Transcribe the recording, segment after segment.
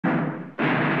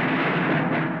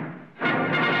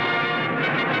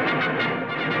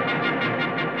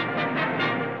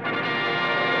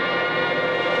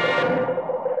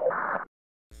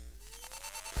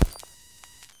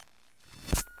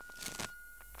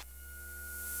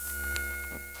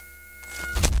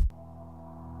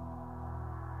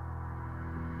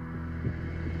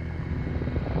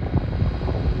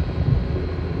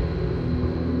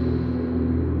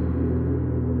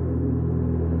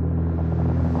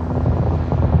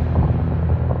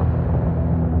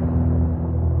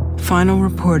Final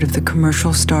report of the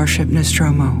commercial starship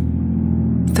Nostromo.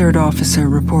 Third officer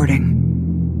reporting.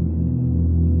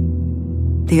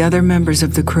 The other members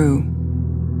of the crew: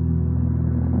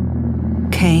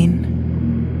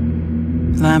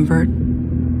 Kane, Lambert,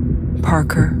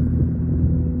 Parker,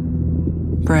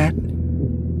 Brett,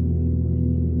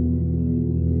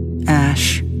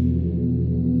 Ash,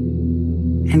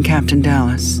 and Captain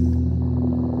Dallas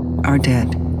are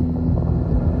dead.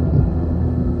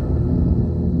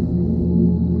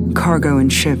 Cargo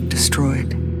and ship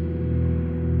destroyed.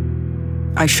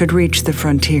 I should reach the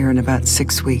frontier in about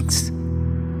 6 weeks.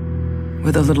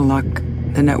 With a little luck,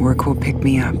 the network will pick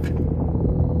me up.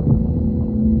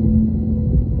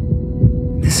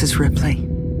 This is Ripley.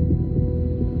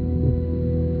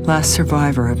 Last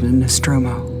survivor of the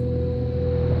Nostromo.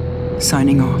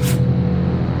 Signing off.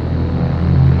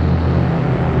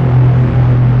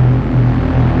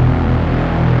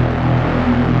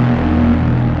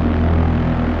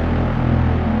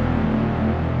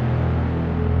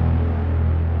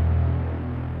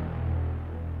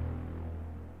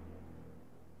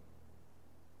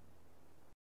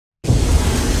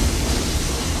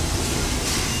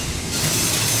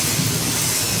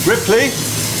 Ripley?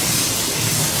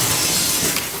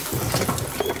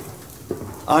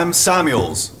 I'm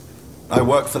Samuels. I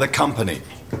work for the company.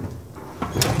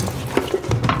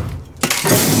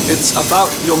 It's about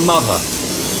your mother.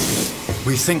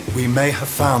 We think we may have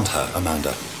found her,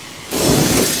 Amanda.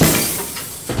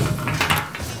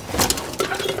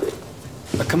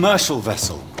 A commercial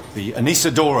vessel, the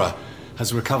Anisadora,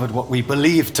 has recovered what we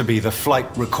believe to be the flight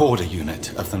recorder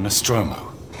unit of the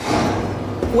Nostromo.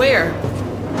 Where?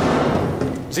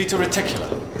 Zeta Reticula.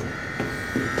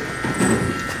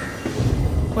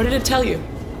 What did it tell you?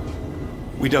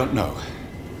 We don't know.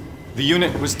 The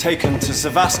unit was taken to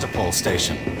Sevastopol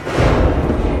Station.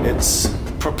 It's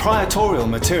proprietorial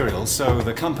material, so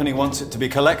the company wants it to be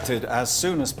collected as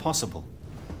soon as possible.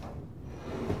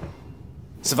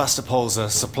 Sevastopol's a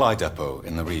supply depot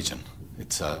in the region.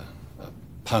 It's a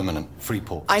permanent free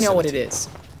port facility. I know what it is.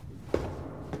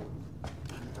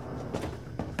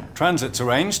 Transit's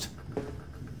arranged.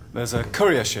 There's a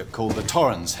courier ship called the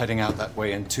Torrens heading out that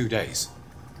way in 2 days.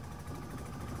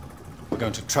 We're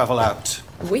going to travel out.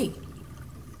 We?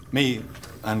 Me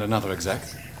and another exec.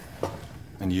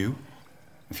 And you,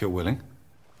 if you're willing.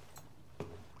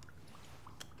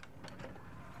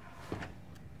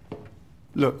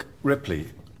 Look,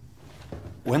 Ripley,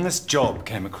 when this job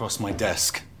came across my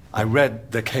desk, I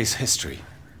read the case history.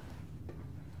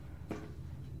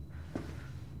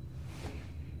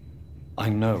 I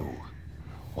know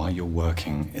why you're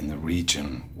working in the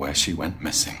region where she went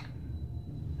missing.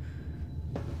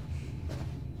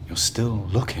 You're still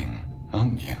looking,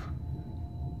 aren't you?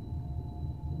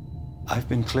 I've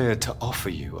been cleared to offer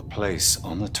you a place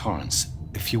on the Torrens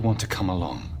if you want to come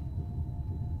along.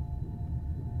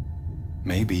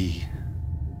 Maybe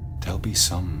there'll be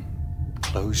some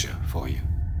closure for you.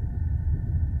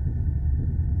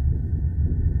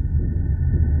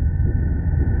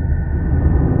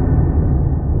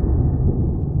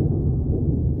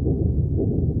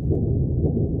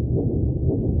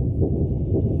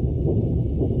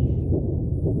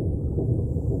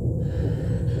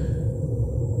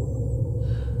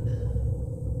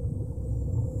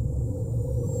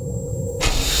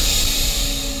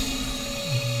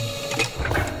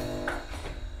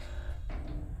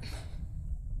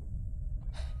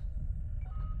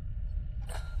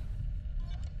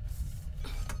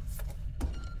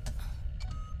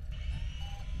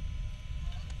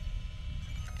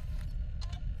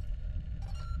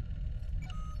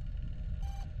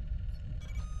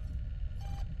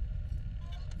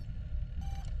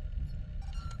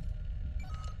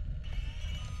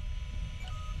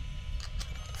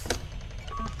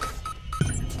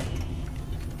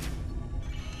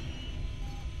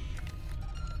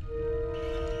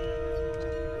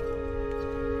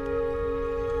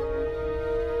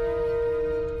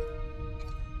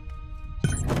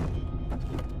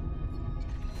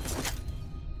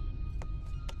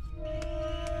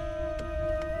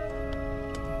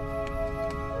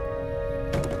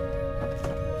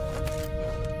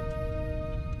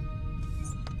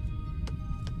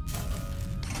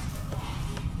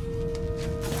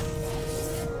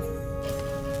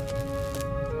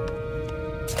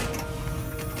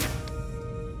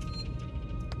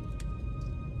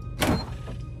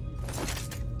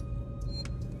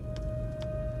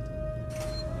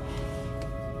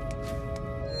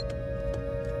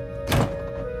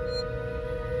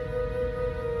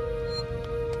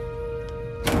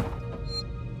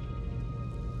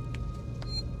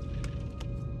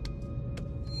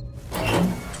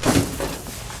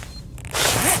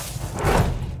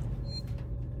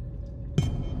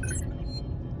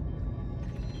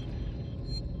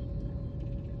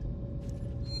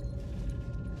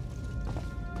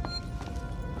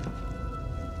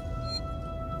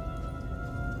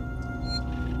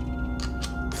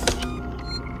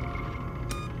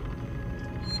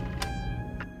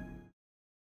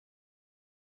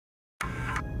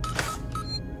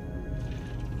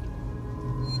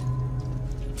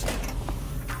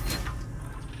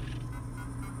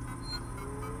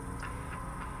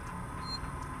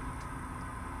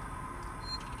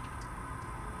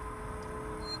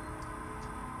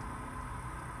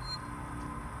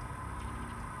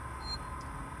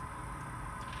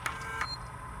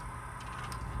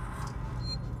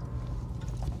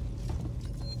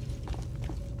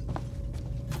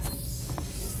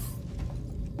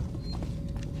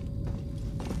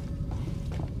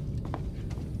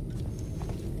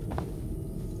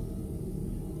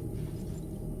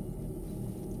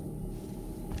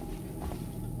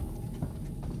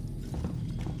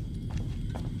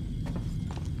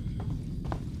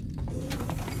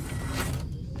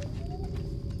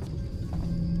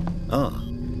 Ah,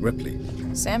 Ripley.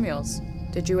 Samuels,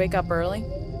 did you wake up early?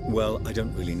 Well, I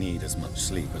don't really need as much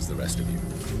sleep as the rest of you.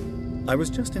 I was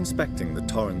just inspecting the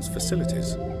Torrens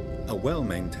facilities. A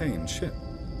well-maintained ship.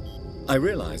 I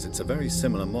realize it's a very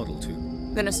similar model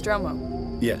to... The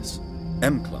Nostromo? Yes,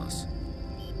 M-class.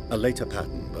 A later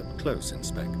pattern, but close in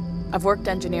spec. I've worked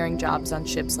engineering jobs on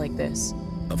ships like this.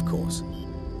 Of course.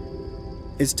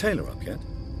 Is Taylor up yet?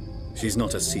 She's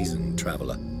not a seasoned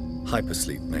traveler.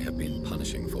 Hypersleep may have been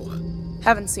punishing for her.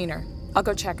 Haven't seen her. I'll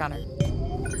go check on her.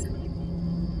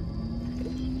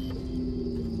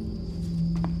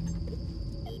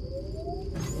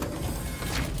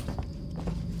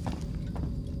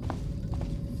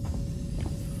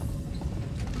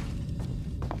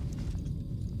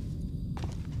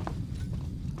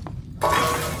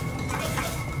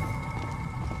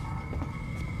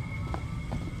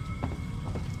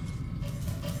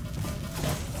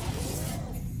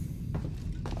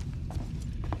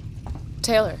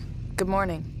 Taylor, good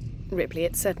morning. Ripley,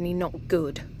 it's certainly not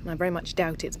good, and I very much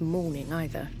doubt it's morning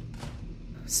either.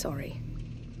 Sorry.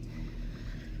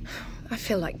 I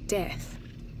feel like death.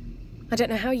 I don't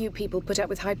know how you people put up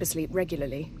with hypersleep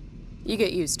regularly. You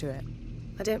get used to it.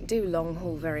 I don't do long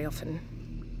haul very often.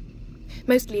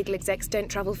 Most legal execs don't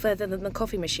travel further than the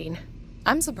coffee machine.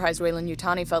 I'm surprised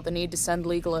Weyland-Yutani felt the need to send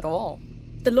legal at all.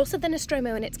 The loss of the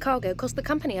Nostromo and its cargo cost the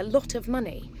company a lot of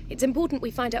money. It's important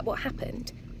we find out what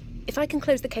happened. If I can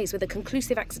close the case with a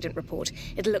conclusive accident report,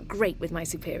 it'll look great with my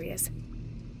superiors.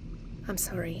 I'm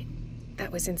sorry.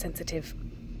 That was insensitive.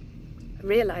 I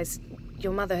realize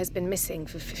your mother has been missing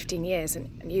for 15 years,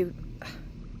 and you...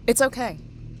 It's okay.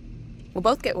 We'll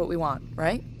both get what we want,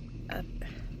 right?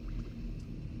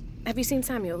 Have you seen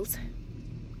Samuels?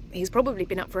 He's probably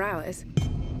been up for hours.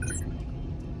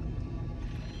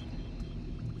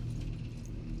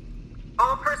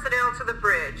 All personnel to the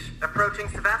bridge, approaching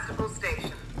Sevastopol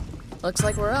Station. Looks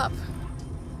like we're up.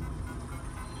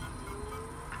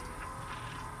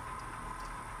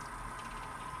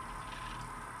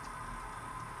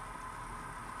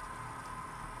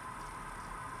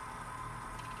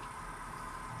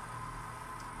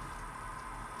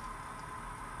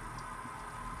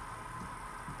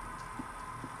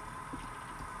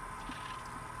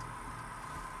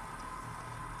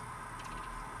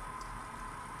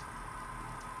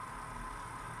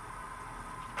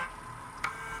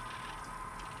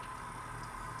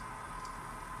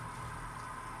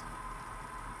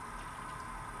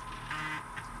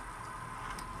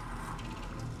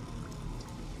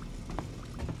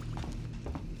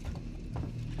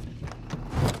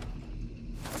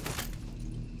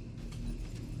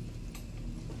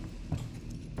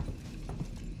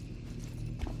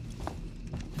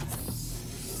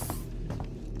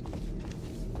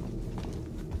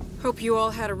 Hope you all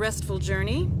had a restful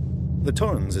journey. The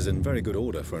Torrens is in very good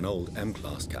order for an old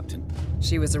M-class captain.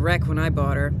 She was a wreck when I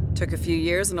bought her. Took a few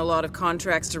years and a lot of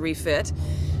contracts to refit.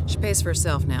 She pays for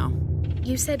herself now.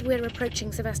 You said we're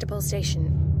approaching Sevastopol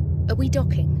Station. Are we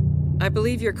docking? I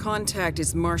believe your contact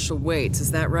is Marshal Waits,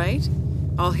 is that right?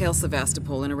 I'll hail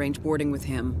Sevastopol and arrange boarding with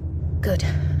him. Good.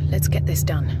 Let's get this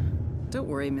done. Don't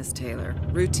worry, Miss Taylor.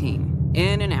 Routine.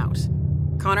 In and out.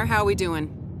 Connor, how we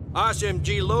doing?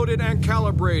 SMG loaded and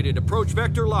calibrated. Approach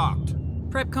vector locked.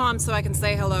 Prep comm so I can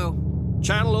say hello.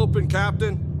 Channel open,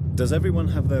 Captain. Does everyone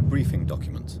have their briefing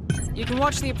documents? You can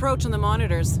watch the approach on the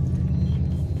monitors.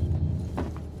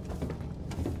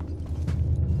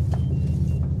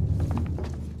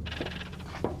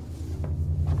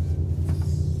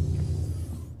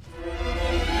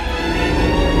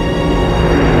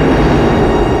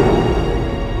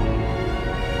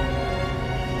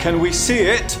 Can we see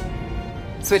it?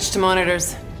 Switch to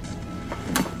monitors.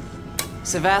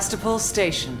 Sevastopol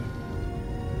Station.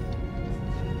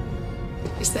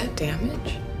 Is that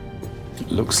damage?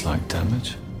 It looks like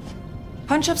damage.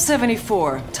 Punch up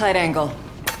 74, tight angle.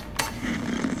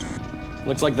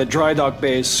 Looks like the dry dock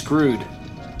bay is screwed.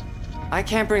 I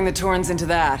can't bring the Torrens into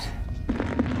that.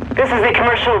 This is the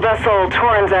commercial vessel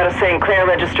Torrens out of St. Clair,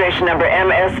 registration number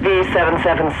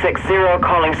MSV7760,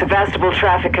 calling Sevastopol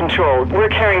Traffic Control. We're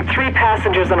carrying 3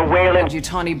 passengers on a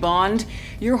Weyland-Yutani Bond.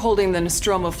 You're holding the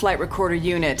Nostromo flight recorder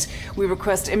unit. We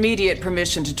request immediate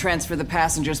permission to transfer the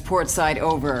passengers port side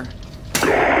over. This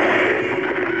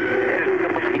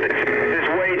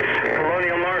Waits,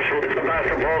 Colonial Marshal,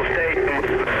 Sevastopol Station.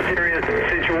 Serious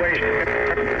situation.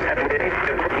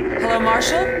 Hello,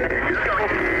 Marshal?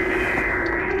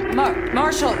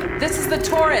 Marshal, this is the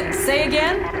Torrens. Say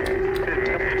again?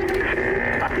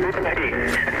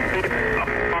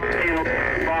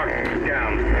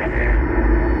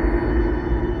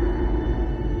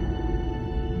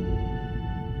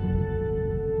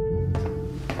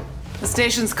 The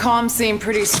station's comms seem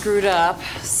pretty screwed up,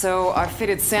 so I've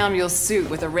fitted Samuel's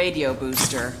suit with a radio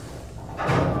booster.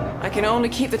 I can only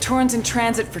keep the Torrens in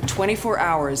transit for 24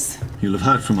 hours. You'll have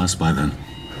heard from us by then.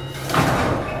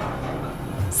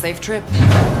 Safe trip.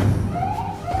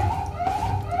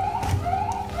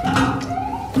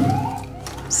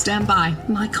 Stand by.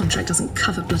 My contract doesn't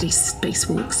cover bloody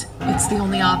spacewalks. It's the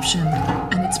only option,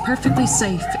 and it's perfectly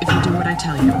safe if you do what I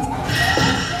tell you.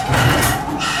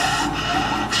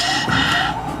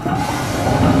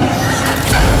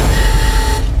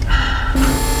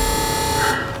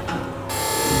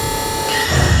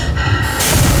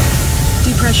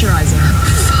 Depressurizing.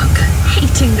 Fuck.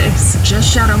 Hating this.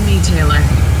 Just shadow me, Taylor.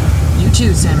 You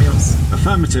too, Samuels.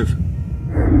 Affirmative.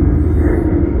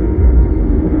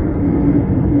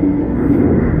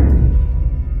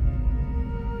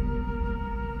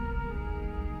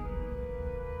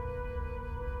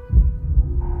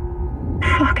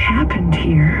 Fuck happened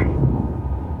here?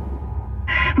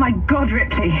 My God,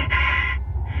 Ripley.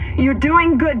 You're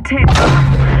doing good, Taylor.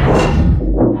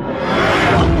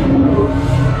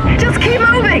 Just keep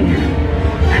moving!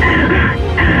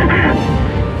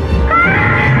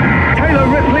 Taylor,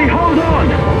 Ripley, hold on!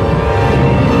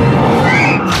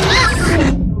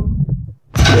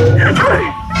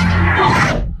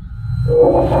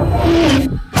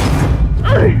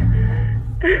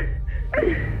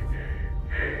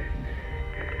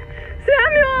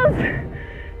 Samuels!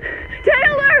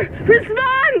 Taylor!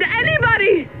 Respond!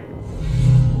 Anybody!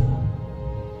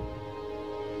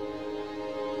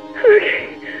 Okay.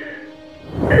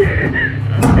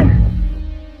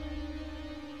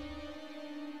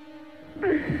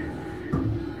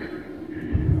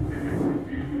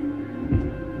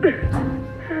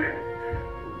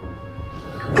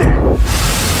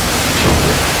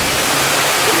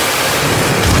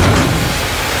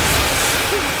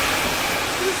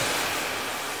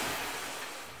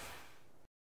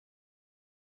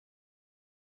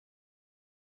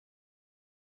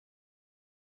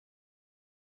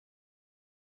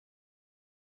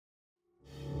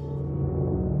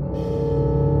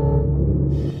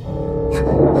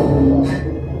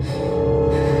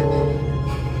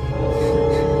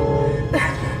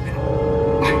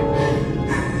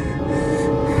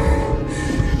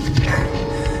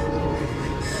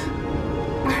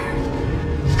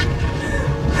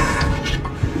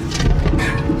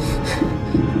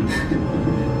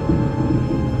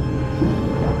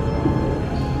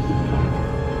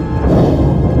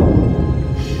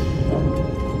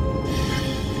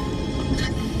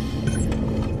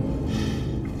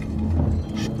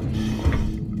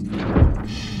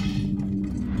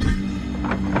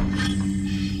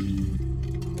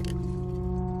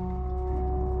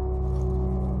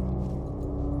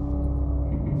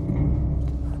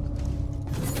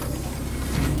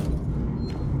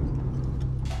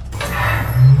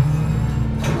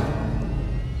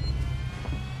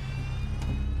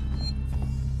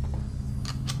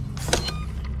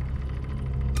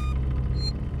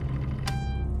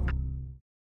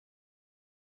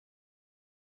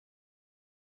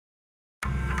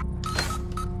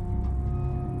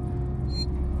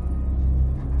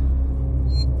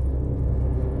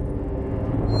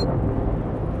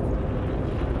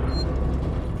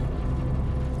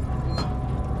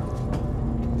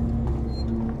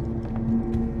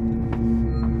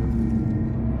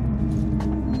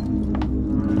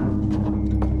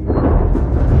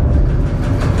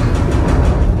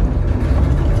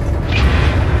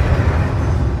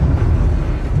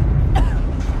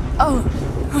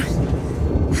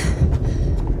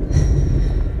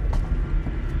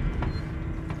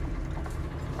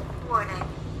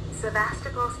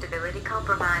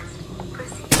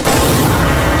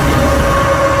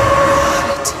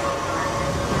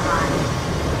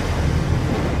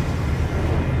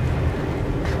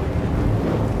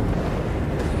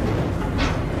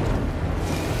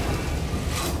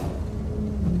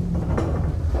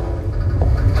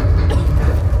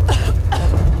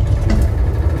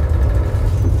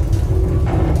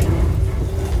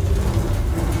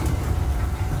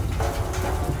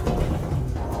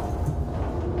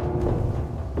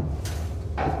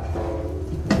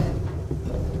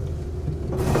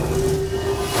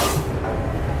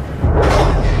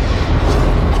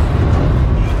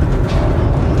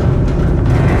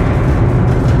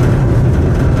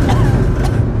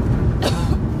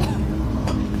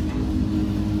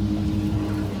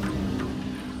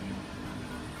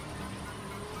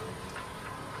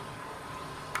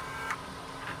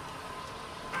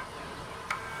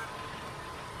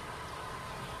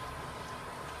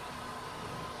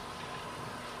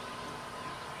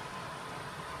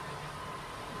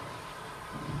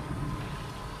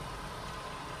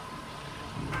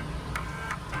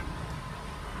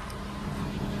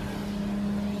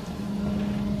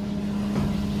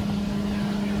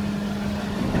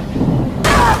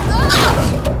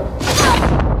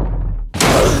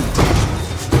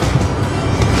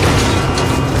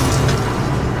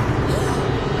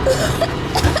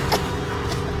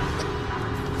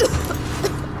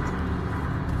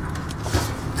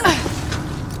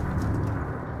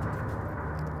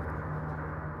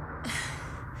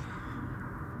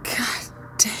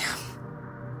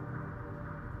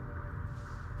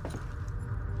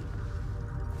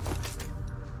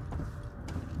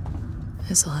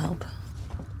 This'll help.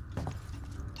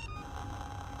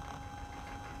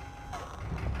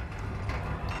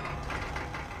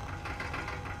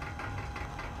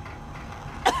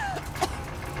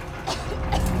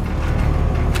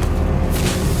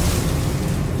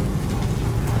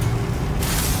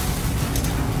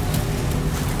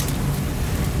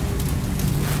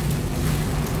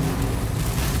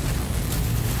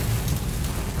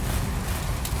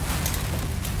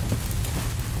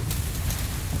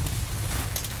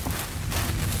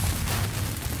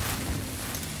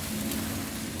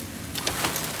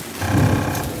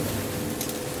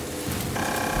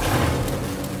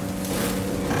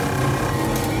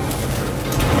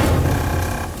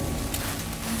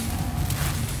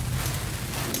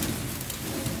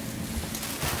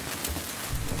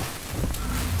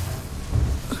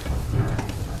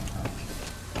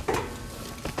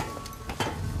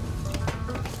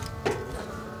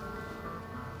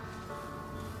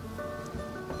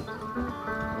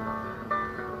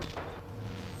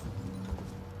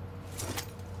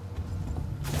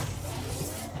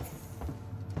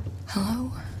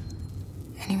 Hello?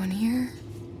 Anyone here?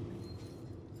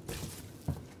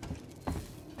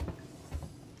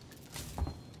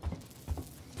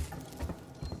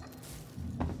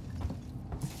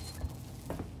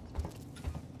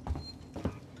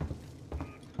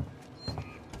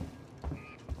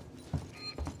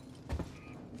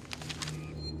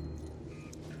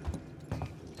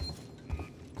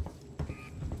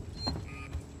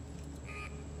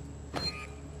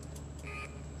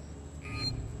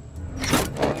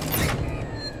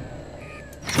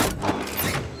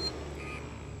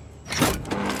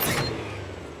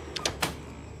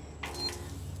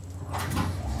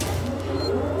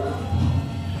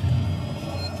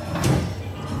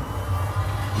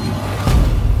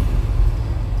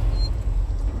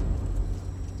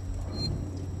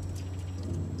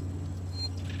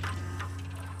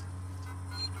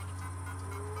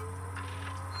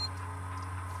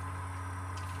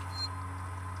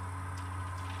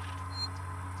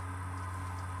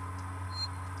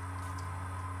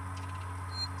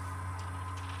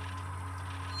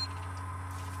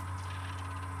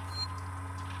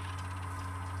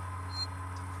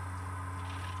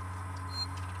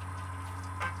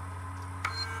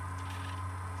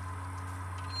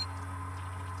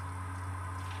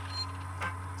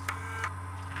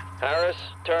 Harris,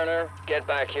 Turner, get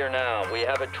back here now. We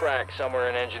have a track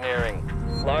somewhere in engineering.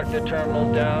 Lock the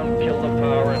terminal down, kill the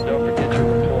power, and don't forget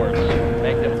your reports.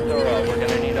 Make them thorough. We're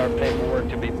gonna need our paperwork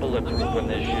to be bulletproof when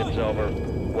this shit's over.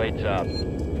 Waits up.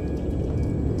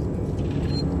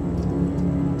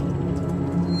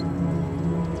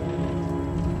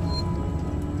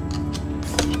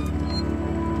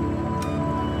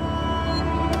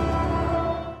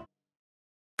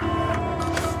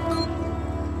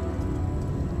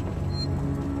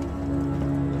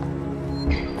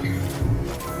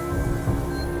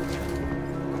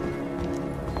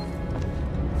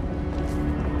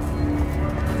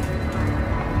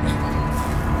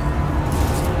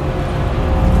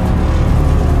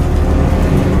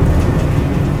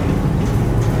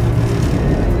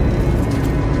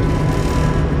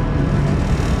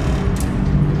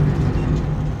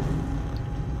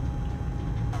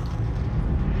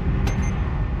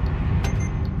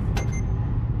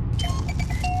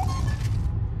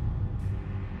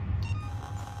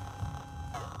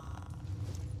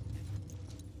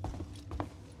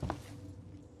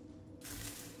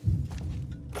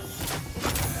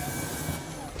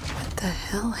 What the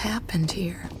hell happened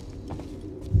here?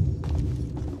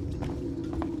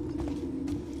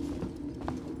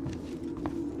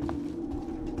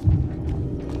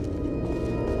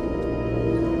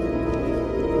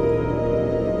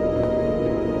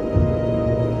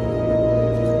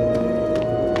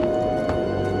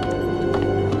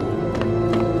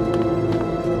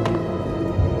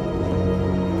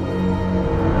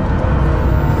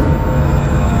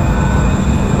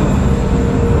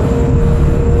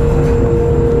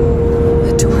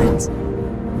 The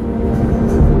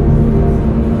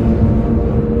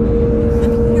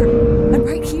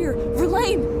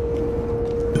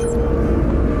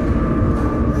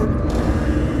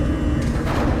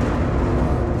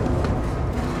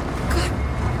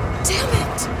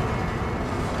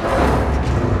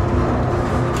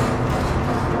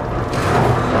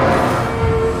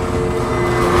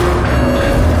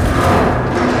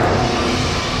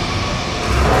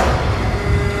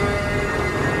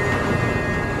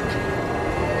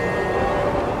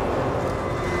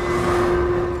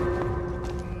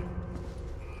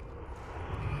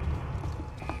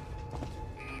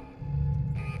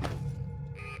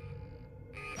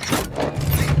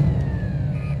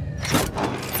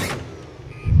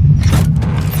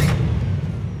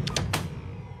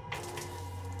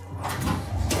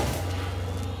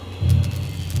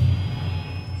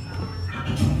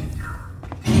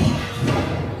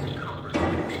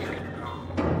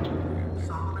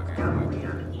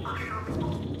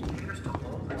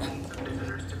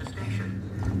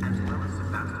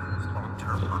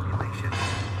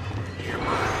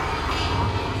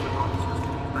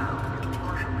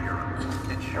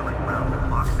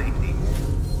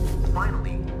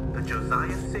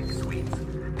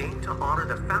to honor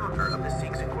the founder of the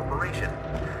Seeks Incorporation,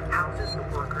 houses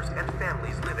the workers and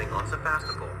families living on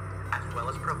Sevastopol, as well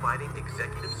as providing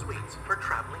executive suites for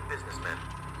traveling businessmen.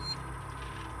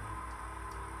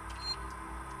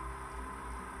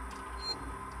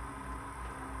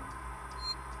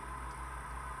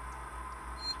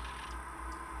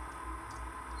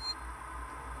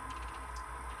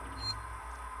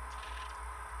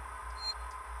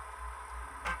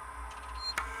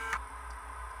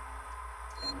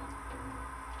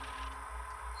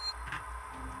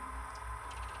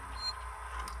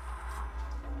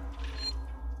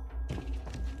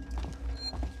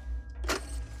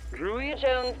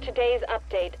 Jones, today's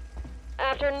update.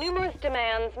 After numerous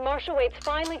demands, Marshal Waits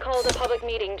finally called a public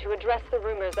meeting to address the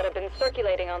rumors that have been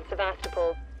circulating on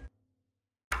Sevastopol.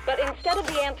 But instead of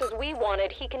the answers we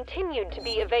wanted, he continued to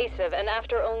be evasive, and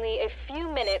after only a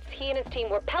few minutes, he and his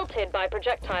team were pelted by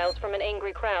projectiles from an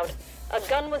angry crowd. A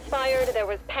gun was fired, there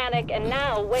was panic, and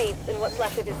now Waits and what's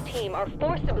left of his team are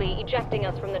forcibly ejecting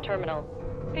us from the terminal.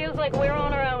 Feels like we're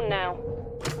on our own now.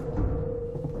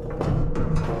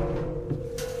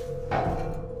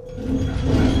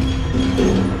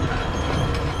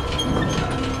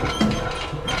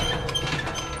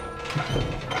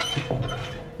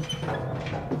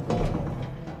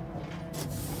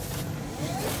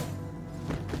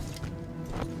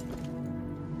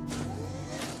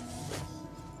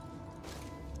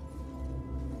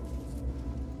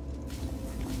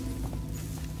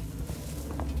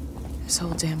 This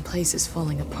whole damn place is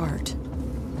falling apart.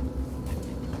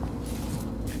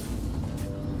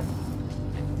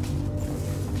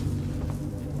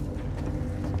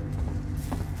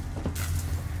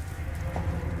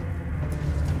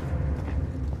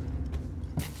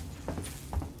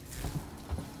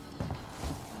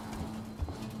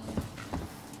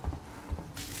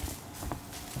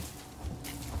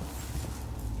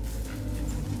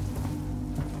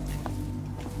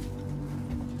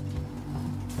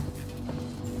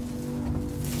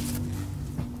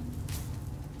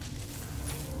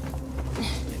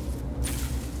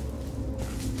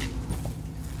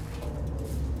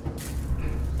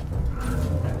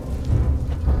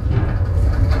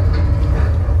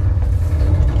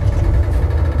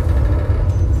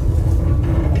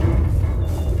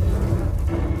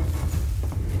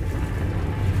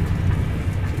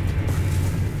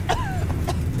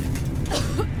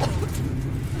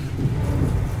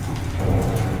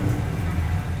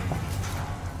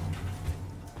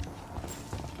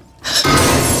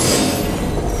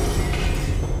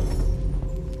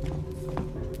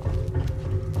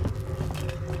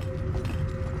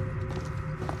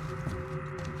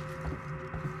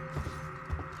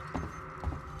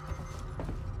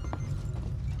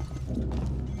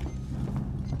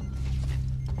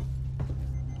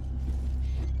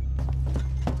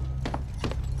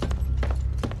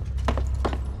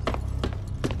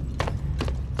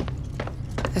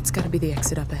 That's gotta be the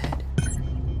exit up ahead.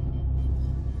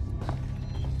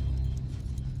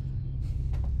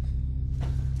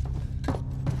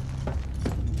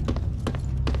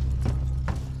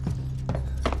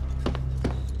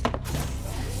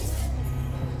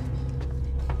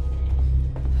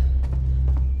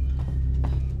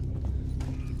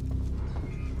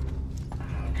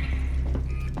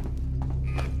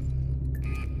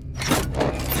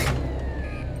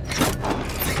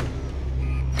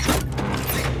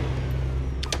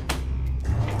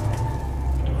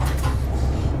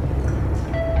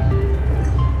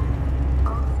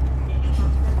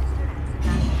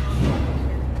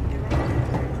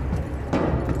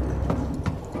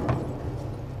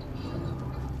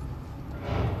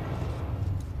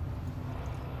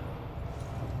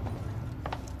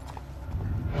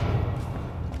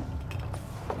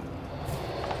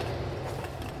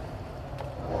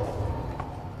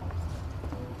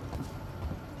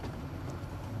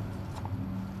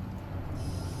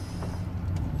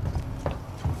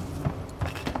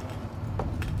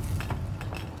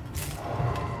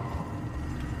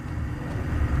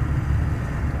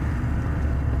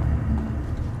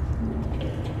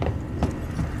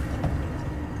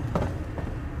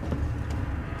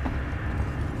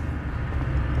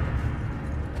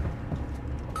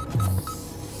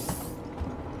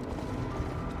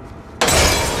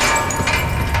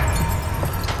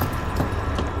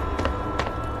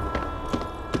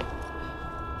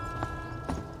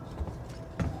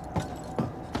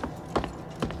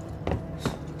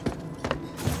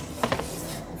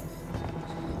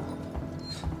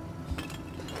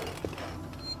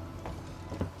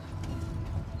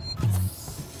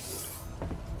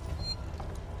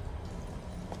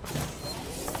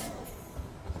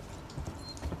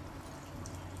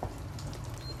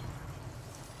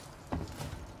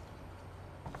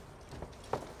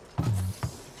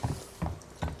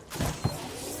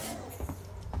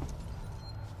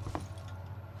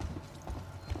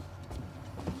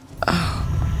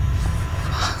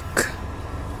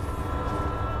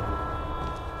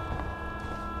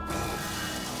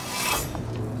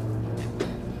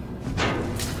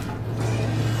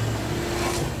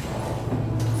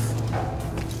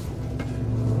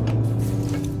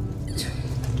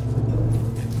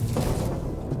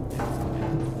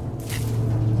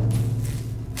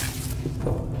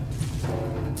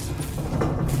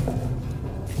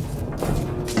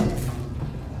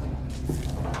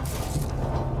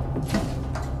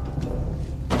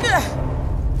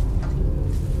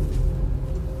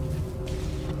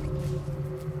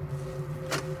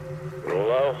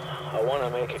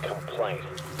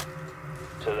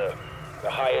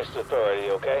 Post Authority,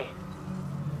 okay?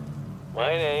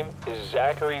 My name is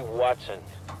Zachary Watson.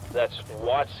 That's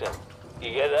Watson.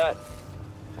 You get that?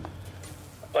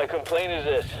 My complaint is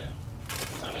this.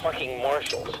 Fucking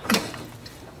marshals.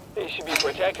 They should be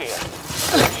protecting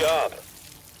us. Good job.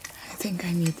 I think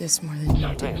I need this more than you do.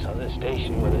 Something's on this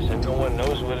station with us and no one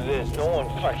knows what it is. No one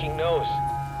fucking knows.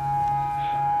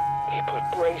 They put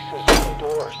braces on the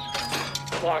doors.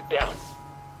 Locked down.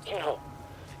 You know,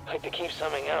 like to keep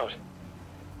something out.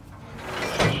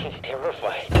 I'm fucking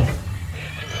terrified.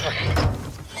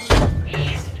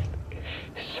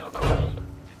 It's so cold.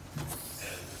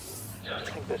 I don't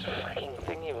think this fucking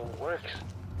thing even works.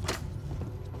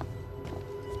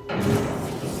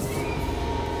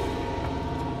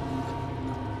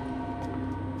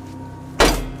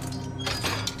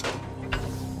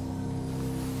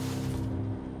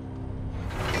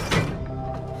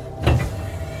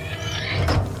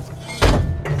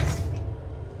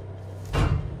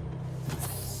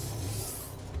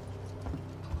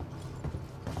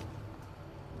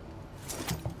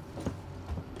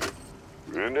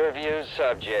 Interview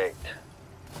subject.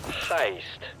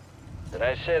 Heist. Did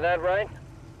I say that right?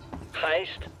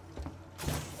 Heist?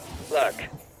 Look,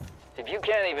 if you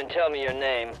can't even tell me your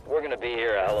name, we're gonna be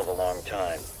here a hell of a long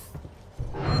time.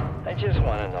 I just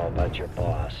want to know about your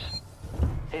boss.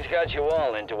 He's got you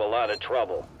all into a lot of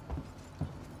trouble.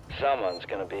 Someone's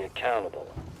gonna be accountable.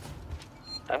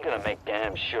 I'm gonna make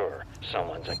damn sure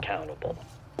someone's accountable.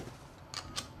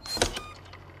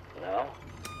 No?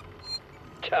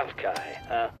 Tough guy,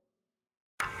 huh?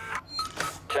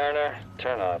 Turner,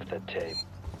 turn off the tape.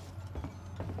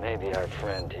 Maybe our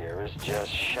friend here is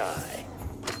just shy.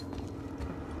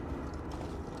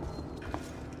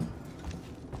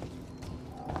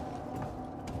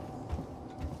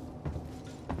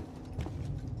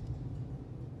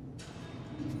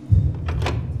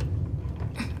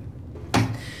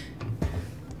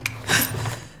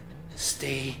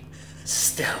 Stay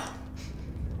still.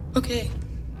 Okay.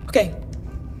 Okay.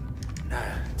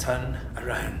 Now, turn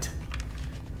around.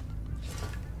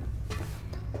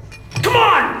 Come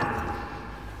on!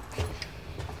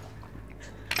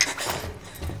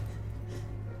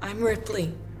 I'm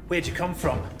Ripley. Where'd you come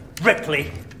from?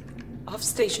 Ripley? Off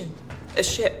station. A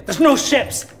ship. There's no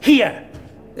ships here!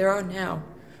 There are now.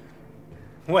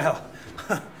 Well,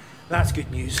 that's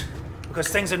good news. Because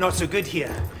things are not so good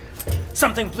here.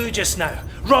 Something blue just now.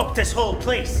 Rocked this whole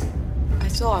place. I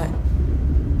saw it.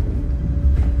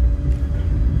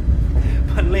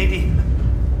 But lady,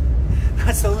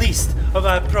 that's the least of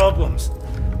our problems.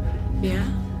 Yeah?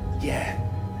 Yeah.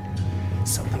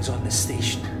 Something's on this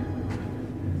station.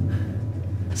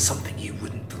 Something you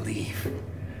wouldn't believe.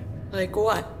 Like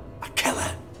what? A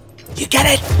killer. You get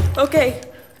it? Okay.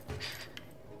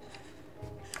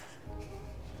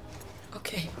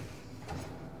 Okay.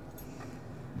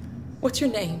 What's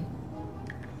your name?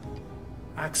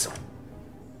 Axel.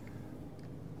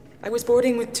 I was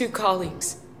boarding with 2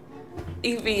 colleagues.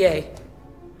 EVA.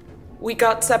 We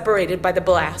got separated by the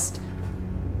blast.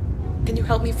 Can you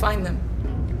help me find them?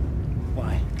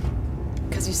 Why?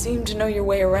 Because you seem to know your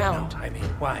way around. No, I mean,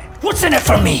 why? What's in it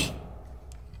for me?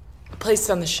 A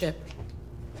place on the ship.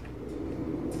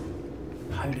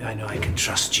 How do I know I can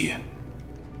trust you?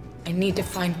 I need to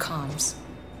find comms.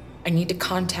 I need to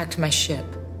contact my ship.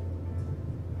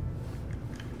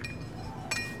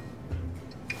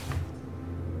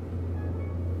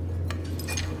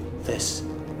 This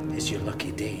is your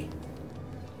lucky day.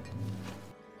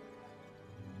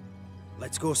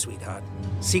 Let's go, sweetheart.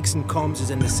 Seeks and comms is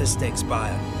in the Cystic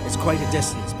Spire. It's quite a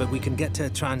distance, but we can get to a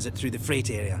transit through the freight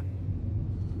area.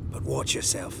 But watch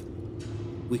yourself.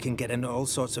 We can get into all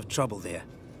sorts of trouble there,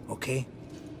 okay?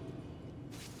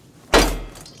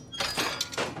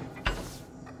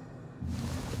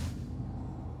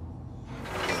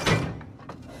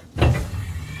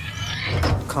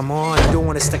 Come on, I don't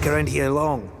want to stick around here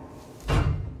long.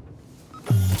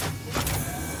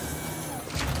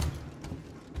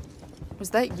 Was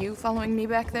that you following me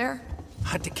back there?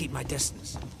 Had to keep my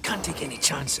distance. Can't take any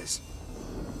chances.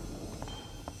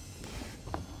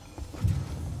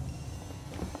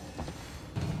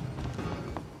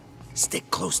 Stick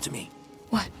close to me.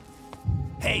 What?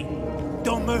 Hey,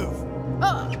 don't move.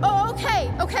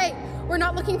 Okay. We're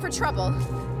not looking for trouble.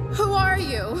 Who are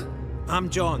you? I'm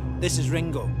John. This is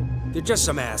Ringo. They're just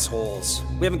some assholes.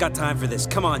 We haven't got time for this.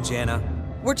 Come on, Jana.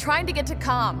 We're trying to get to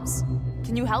comms.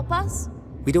 Can you help us?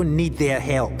 We don't need their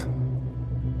help.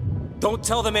 Don't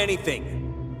tell them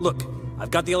anything. Look, I've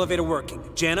got the elevator working.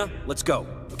 Jana, let's go,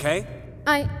 okay?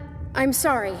 I'm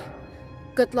sorry.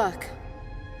 Good luck.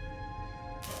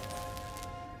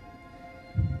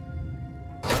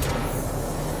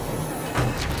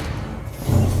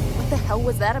 hell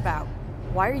was that about?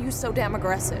 Why are you so damn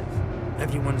aggressive?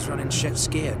 Everyone's running shit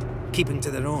scared, keeping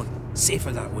to their own.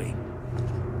 Safer that way.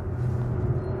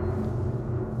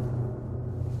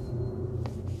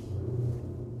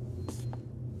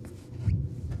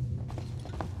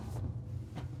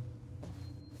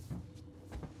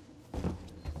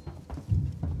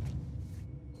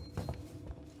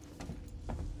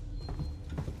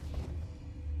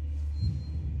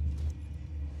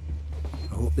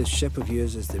 I hope this ship of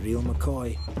yours is the real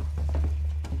McCoy.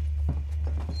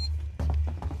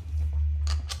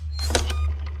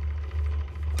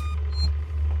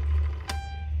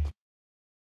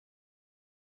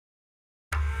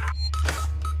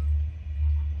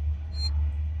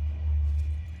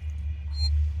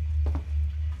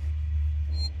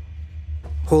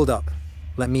 Hold up.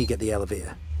 Let me get the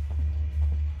elevator.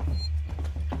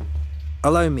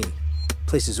 Allow me.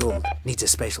 Place is old. Needs a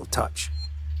special touch.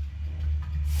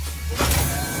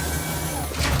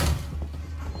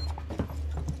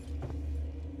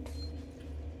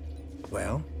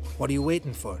 Well, what are you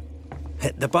waiting for?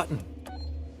 Hit the button.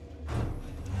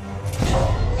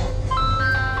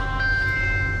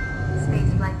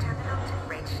 Spaceflight terminal to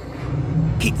range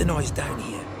shipping. Keep the noise down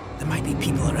here. There might be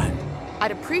people around.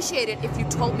 I'd appreciate it if you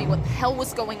told me what the hell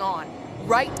was going on.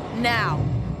 Right now.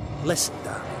 Listen,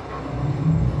 darling.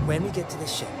 When we get to the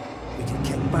ship, we can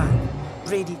kick back,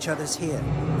 braid each other's hair,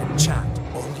 and chat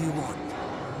all you want.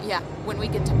 Yeah, when we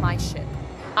get to my ship.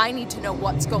 I need to know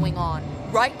what's going on.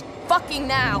 Right fucking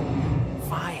now!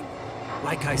 Fine.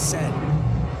 Like I said,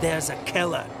 there's a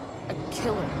killer. A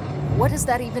killer? What does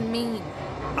that even mean?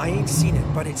 I ain't seen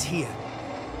it, but it's here.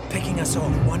 Picking us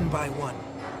off one by one.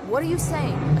 What are you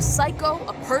saying? A psycho?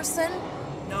 A person?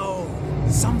 No,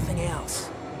 something else.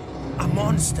 A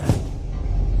monster.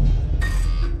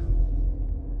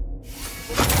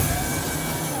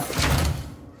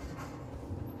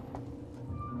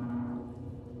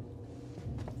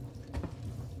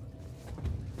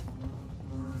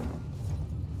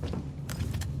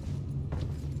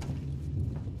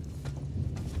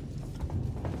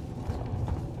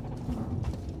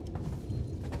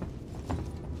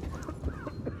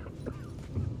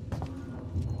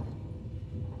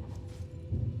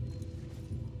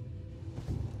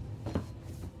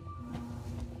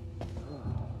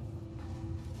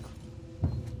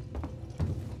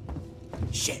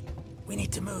 Shit, we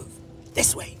need to move.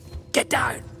 This way. Get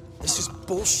down. This is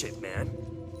bullshit, man.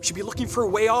 We should be looking for a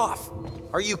way off.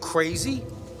 Are you crazy?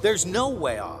 There's no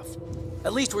way off.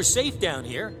 At least we're safe down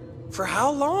here. For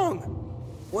how long?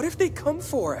 What if they come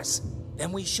for us?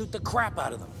 Then we shoot the crap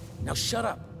out of them. Now shut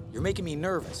up. You're making me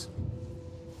nervous.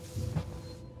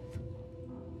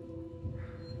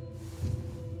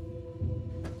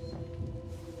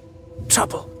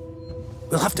 Trouble.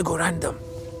 We'll have to go round them.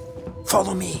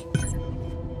 Follow me.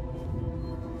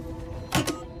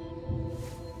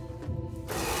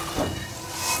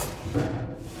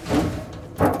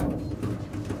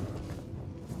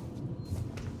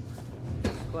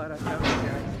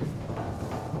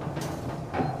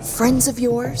 Friends of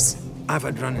yours? I've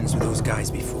had run-ins with those guys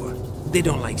before. They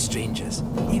don't like strangers,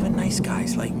 even nice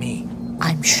guys like me.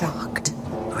 I'm shocked.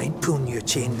 I ain't pulling your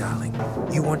chain, darling.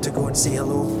 You want to go and say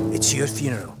hello? It's your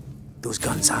funeral. Those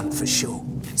guns aren't for show.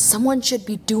 Someone should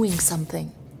be doing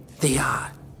something. They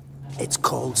are. It's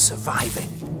called surviving.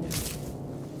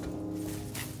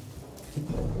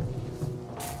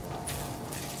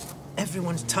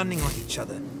 Everyone's turning on each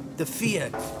other. The fear,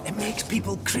 it makes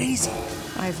people crazy.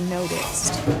 I've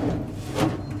noticed.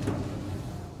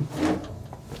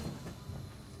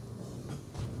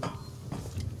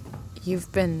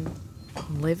 You've been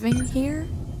living here?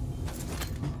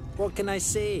 What can I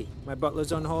say? My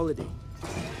butler's on holiday.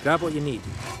 Grab what you need.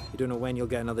 You don't know when you'll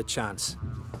get another chance.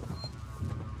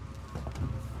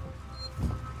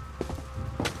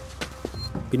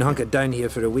 Been hunkered down here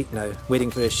for a week now, waiting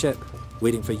for a ship.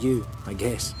 Waiting for you, I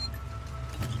guess.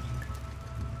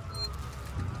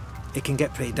 It can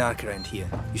get pretty dark around here.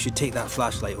 You should take that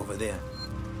flashlight over there.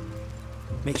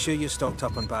 Make sure you're stocked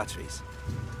up on batteries.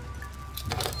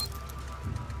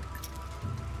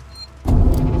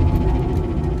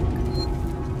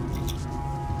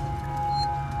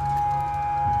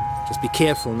 Just be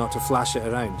careful not to flash it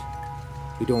around.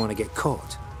 We don't want to get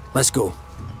caught. Let's go.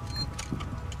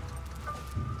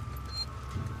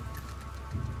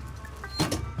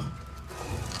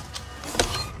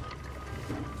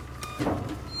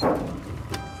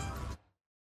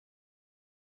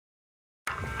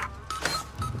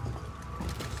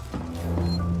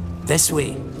 This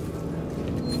way.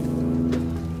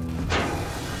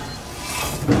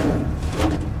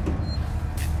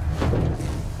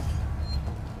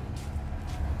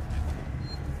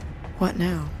 What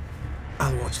now?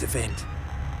 I'll watch the vent.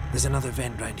 There's another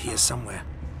vent round here somewhere.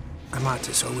 I marked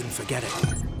it so I wouldn't forget it.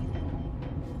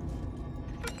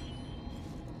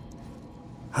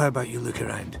 How about you look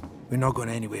around? We're not going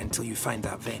anywhere until you find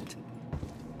that vent.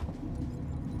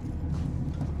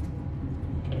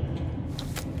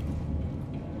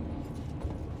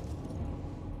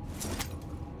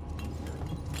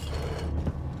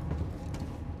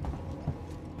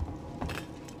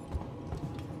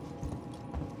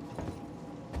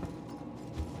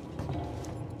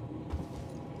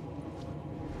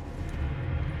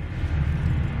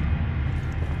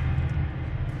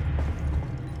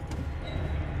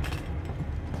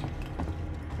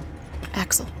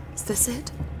 Axel, is this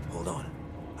it? Hold on.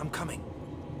 I'm coming.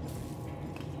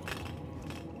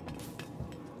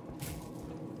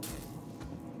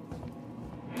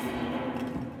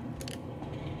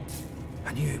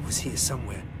 I knew it was here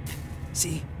somewhere.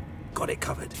 See? Got it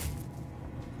covered.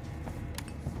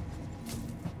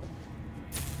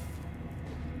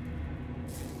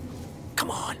 Come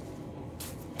on.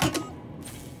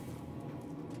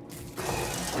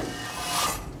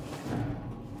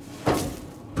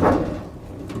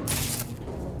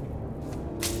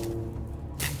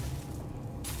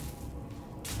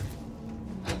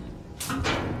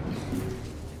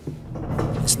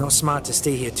 It's not smart to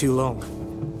stay here too long.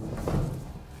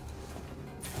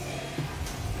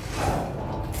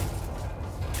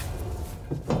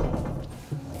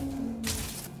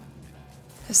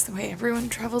 Is the way everyone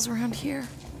travels around here?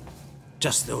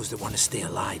 Just those that want to stay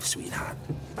alive, sweetheart.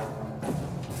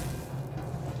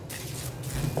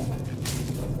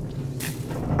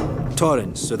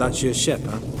 Torrens, so that's your ship,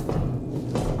 huh?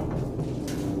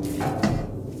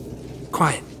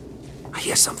 Quiet. I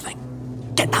hear something.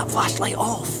 Get that flashlight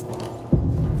off!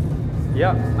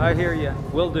 Yeah, I hear you.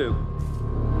 Will do.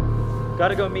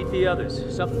 Gotta go meet the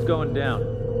others. Something's going down.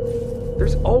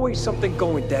 There's always something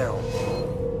going down.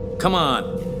 Come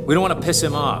on. We don't want to piss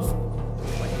him off.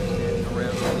 Like we're standing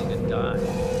around waiting to die.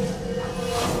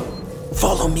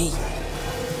 Follow me.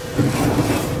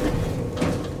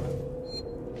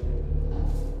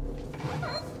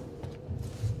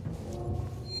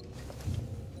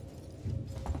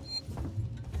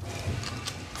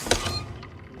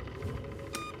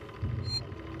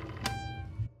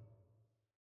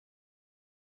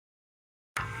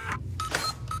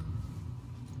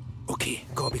 Okay,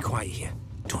 gotta be quiet here.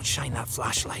 Don't shine that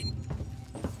flashlight.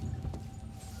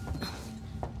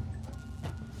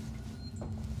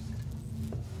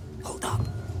 Hold up.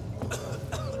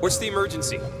 What's the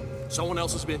emergency? Someone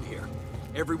else has been here.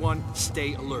 Everyone,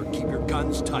 stay alert. Keep your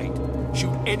guns tight.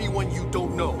 Shoot anyone you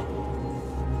don't know.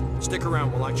 Stick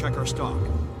around while I check our stock.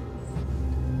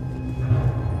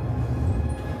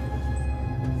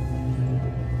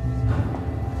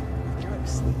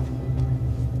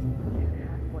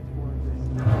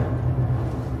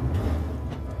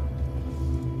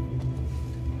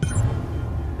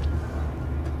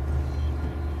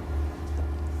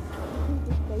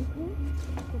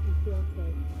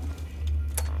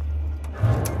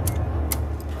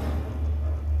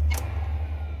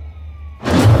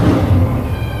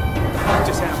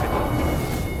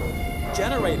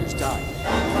 Generators died.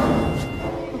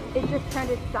 Is this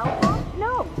turned itself off?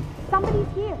 No! Somebody's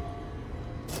here.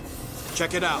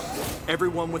 Check it out.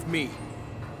 Everyone with me.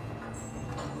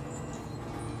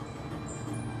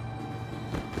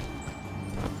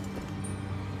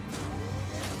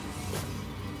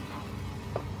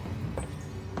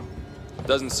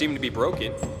 Doesn't seem to be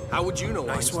broken. How would you know,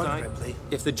 Nice one, Einstein? Ripley.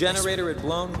 If the generator had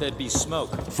blown, there'd be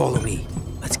smoke. Follow me.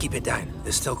 Let's keep it down.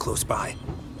 They're still close by.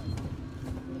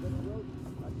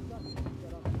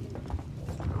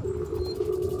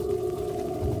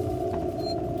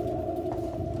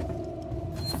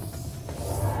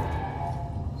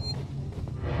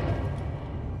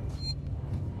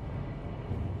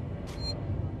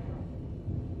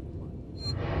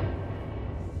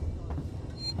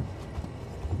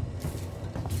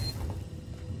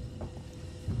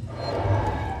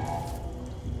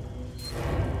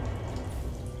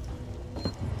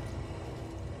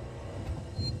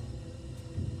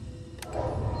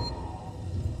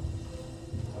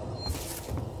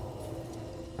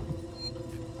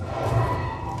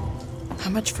 How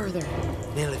much further?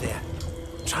 Nearly there.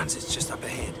 Transit's just up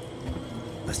ahead.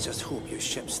 Let's just hope your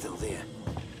ship's still there.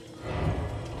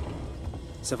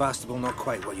 Sevastopol not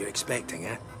quite what you're expecting,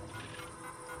 eh?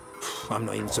 I'm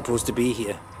not even supposed to be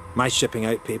here. My shipping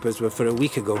out papers were for a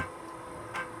week ago.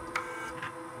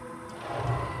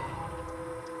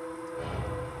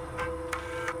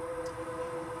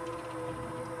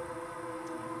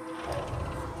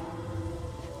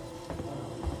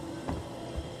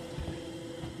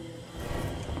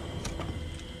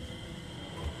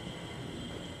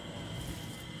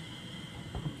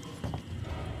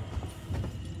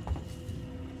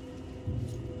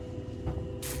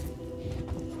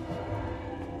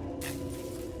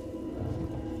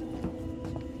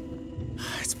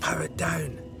 powered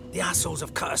down. The assholes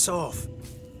have cut us off.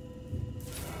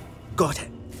 Got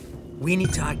it. We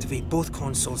need to activate both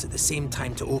consoles at the same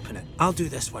time to open it. I'll do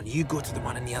this one. You go to the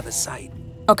one on the other side.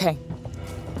 Okay.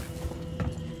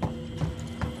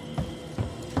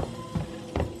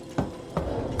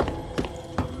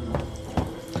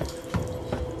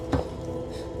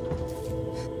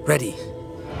 Ready.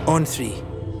 On 3.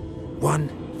 1,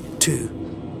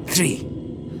 2, 3.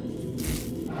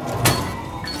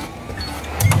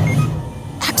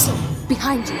 Axel,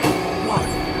 behind you.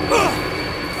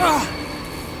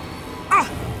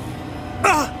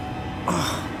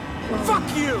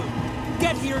 Fuck you!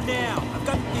 Get here now! I've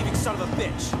got the thieving son of a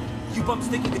bitch. You bums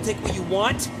think you can take what you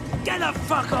want? Get the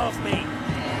fuck off me!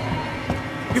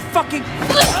 You're fucking...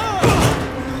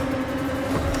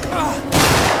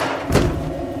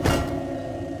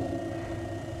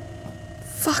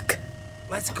 Fuck.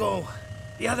 Let's go.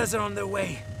 The others are on their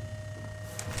way.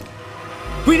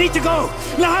 We need to go!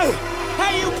 Now!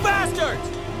 Hey, you bastards!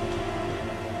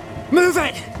 Move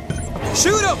it!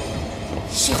 Shoot him!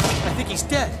 Shit, I think he's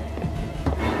dead.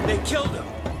 They killed him.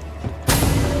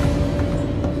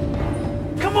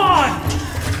 Come on!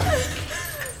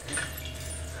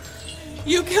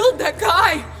 You killed that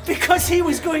guy! Because he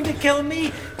was going to kill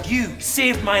me, you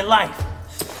saved my life.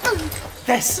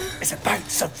 This is about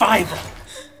survival.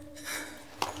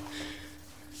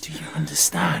 Do you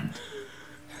understand?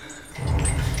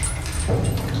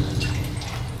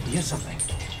 Hear something?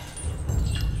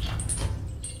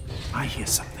 I hear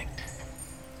something.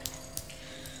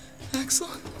 Axel?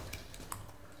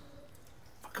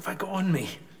 Fuck have I got on me?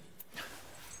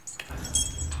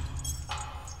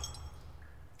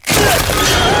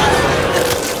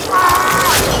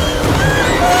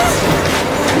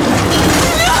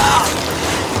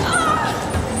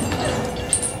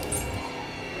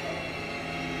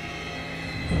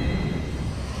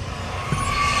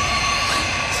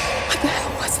 What the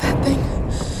hell was that thing?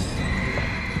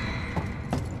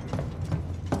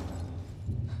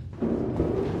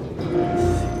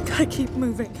 Gotta keep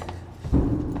moving.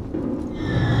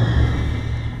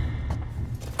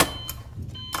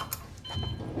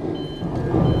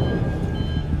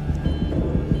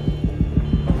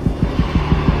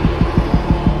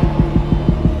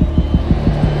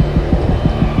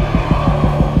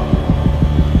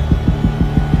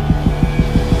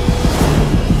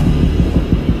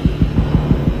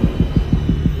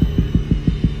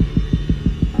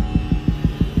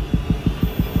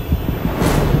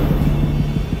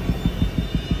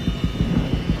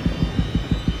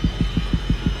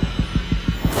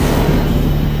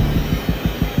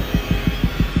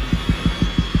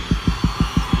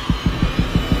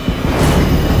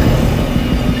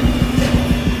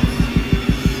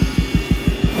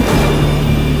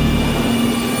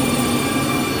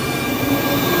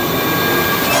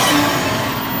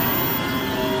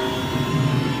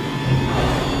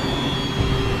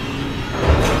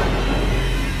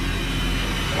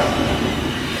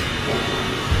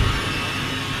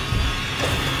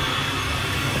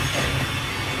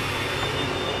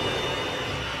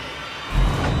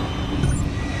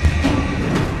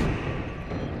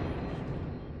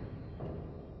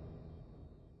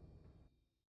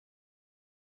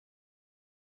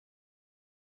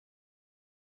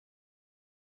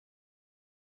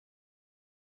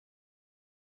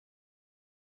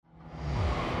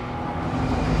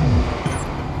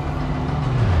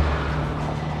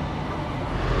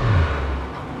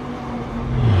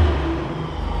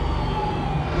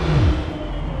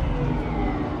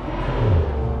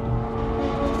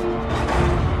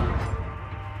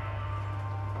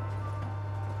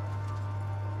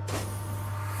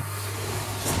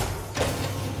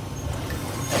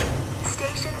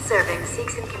 Serving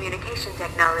Seegson Communication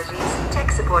Technologies, Tech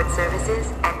Support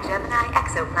Services, and Gemini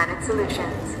Exoplanet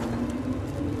Solutions.